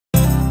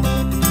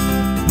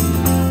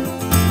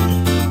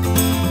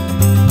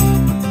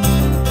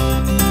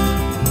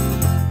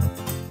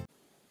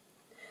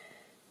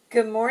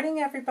Good morning,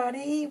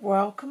 everybody.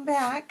 Welcome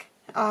back.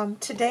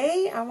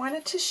 Today I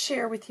wanted to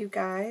share with you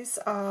guys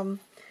a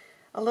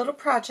little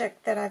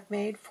project that I've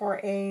made for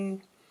a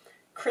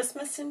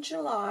Christmas in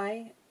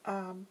July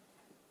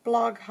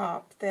blog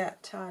hop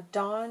that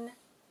Dawn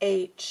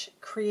H.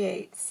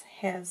 Creates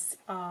has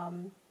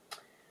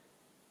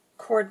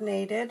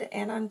coordinated,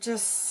 and I'm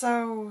just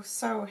so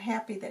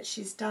happy that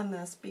she's done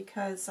this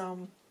because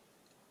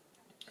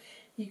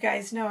you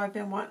guys know I've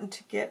been wanting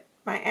to get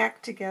my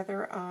act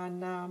together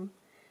on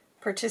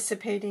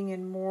participating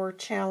in more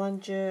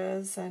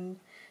challenges and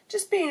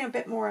just being a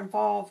bit more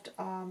involved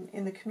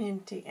in the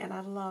community. And I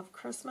love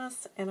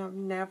Christmas, and I've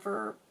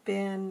never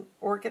been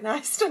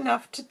organized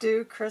enough to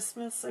do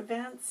Christmas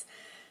events.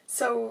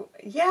 So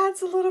yeah,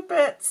 it's a little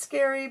bit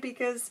scary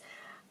because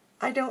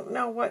I don't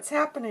know what's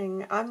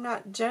happening. I'm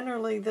not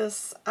generally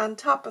this on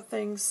top of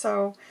things,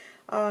 so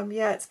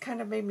yeah, it's kind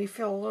of made me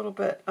feel a little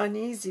bit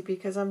uneasy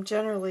because I'm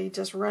generally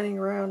just running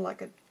around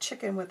like a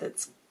chicken with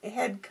its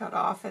head cut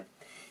off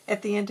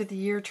at the end of the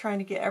year trying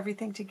to get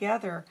everything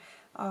together.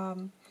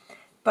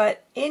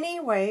 But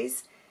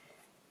anyways,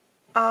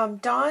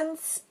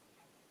 Dawn's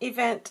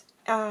event,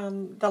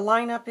 the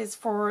lineup is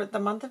for the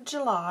month of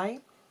July,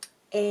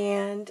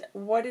 and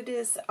what it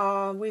is,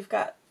 we've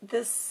got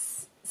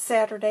this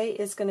Saturday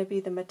is going to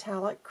be the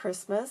Metallic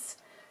Christmas.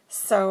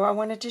 So I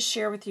wanted to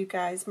share with you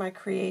guys my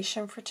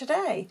creation for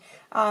today.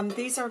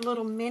 These are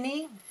little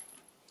mini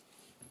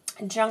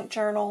junk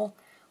journal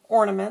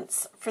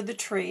ornaments for the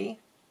tree,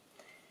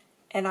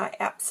 and I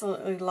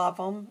absolutely love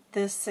them.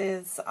 This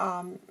is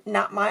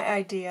not my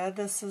idea.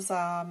 This is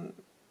Mrs.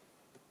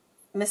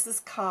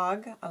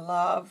 Cog. I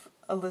love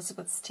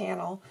Elizabeth's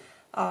channel.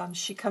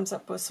 She comes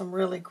up with some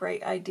really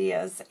great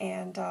ideas,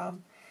 and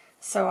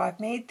so I've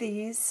made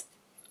these.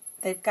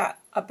 They've got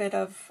a bit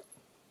of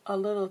a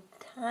little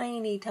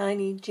tiny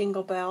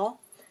jingle bell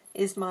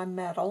is my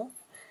metal,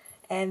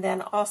 and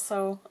then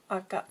also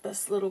I've got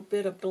this little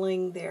bit of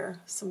bling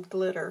there, some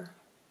glitter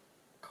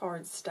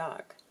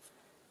cardstock.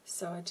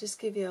 So I just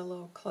give you a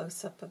little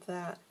close-up of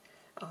that.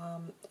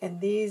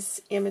 And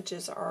these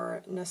images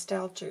are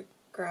nostalgic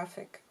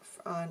graphic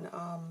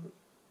on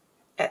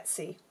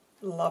Etsy.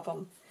 Love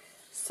them.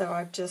 So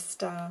I've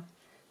just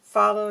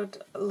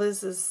followed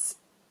Liz's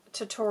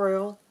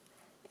tutorial,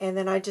 and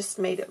then I just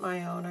made it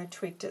my own. I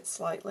tweaked it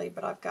slightly,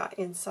 but I've got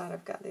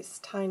this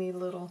tiny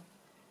little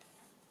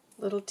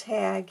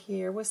tag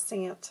here with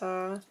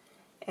Santa,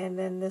 and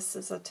then this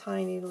is a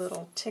tiny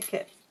little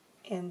ticket,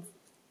 and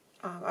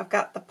I've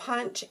got the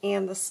punch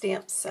and the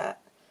stamp set,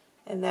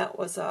 and that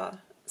was a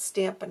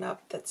Stampin'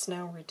 Up! That's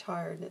now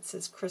retired, and it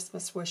says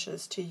Christmas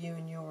wishes to you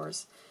and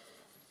yours.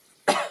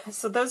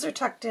 So those are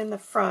tucked in the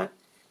front.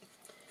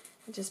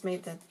 I just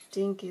made the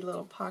dinky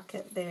little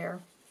pocket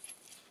there.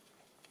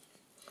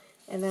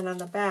 And then on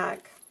the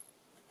back,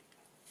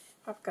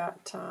 I've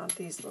got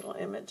these little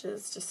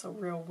images, just a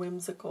real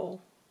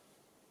whimsical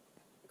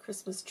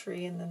Christmas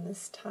tree, and then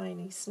this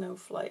tiny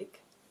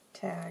snowflake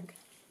tag.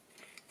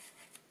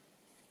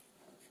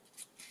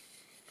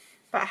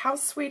 But how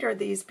sweet are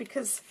these?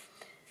 Because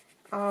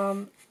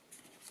I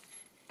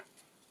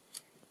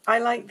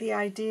like the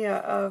idea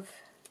of,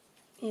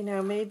 you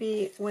know,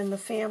 maybe when the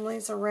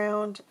family's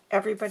around,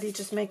 everybody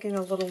just making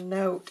a little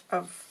note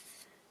of,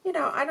 you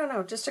know, I don't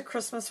know, just a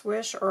Christmas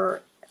wish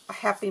or a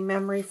happy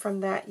memory from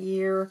that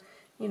year.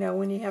 You know,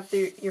 when you have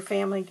your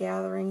family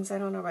gatherings. I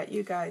don't know about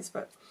you guys,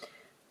 but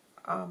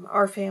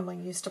our family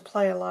used to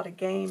play a lot of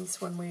games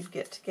when we'd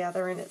get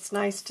together, and it's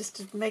nice just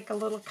to make a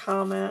little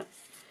comment.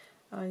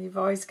 You've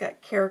always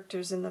got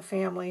characters in the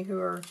family who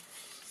are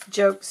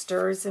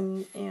jokesters,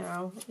 and, you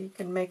know, you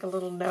can make a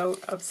little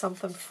note of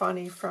something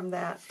funny from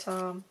that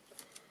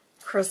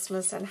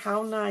Christmas. And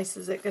how nice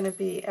is it going to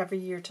be every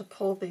year to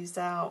pull these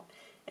out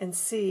and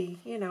see,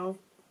 you know,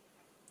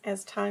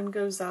 as time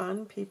goes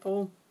on,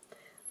 people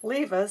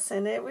leave us,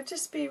 and it would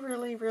just be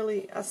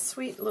really a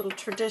sweet little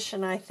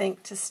tradition, I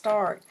think, to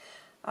start.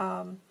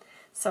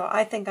 So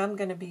I think I'm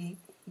going to be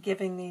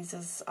giving these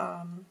as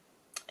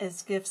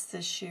gifts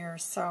this year.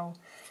 So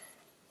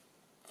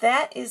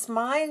that is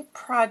my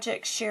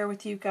project share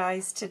with you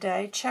guys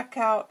today. Check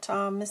out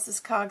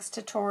Mrs. Cog's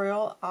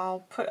tutorial.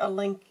 I'll put a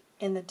link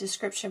in the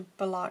description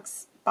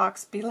box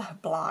below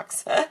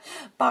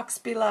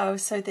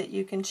so that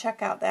you can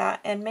check out that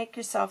and make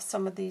yourself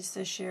some of these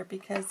this year,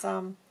 because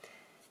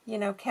you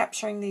know,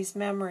 capturing these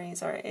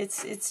memories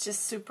it's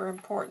just super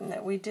important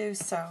that we do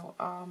so.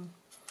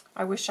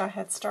 I wish I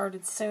had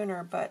started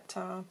sooner, but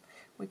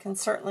we can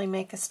certainly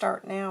make a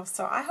start now.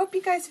 So I hope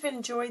you guys have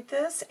enjoyed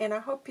this, and I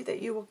hope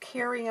that you will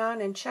carry on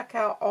and check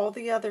out all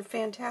the other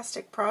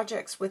fantastic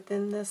projects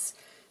within this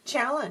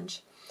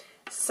challenge.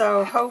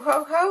 So ho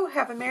ho ho,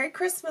 have a Merry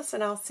Christmas,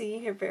 and I'll see you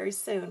here very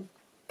soon.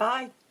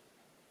 Bye.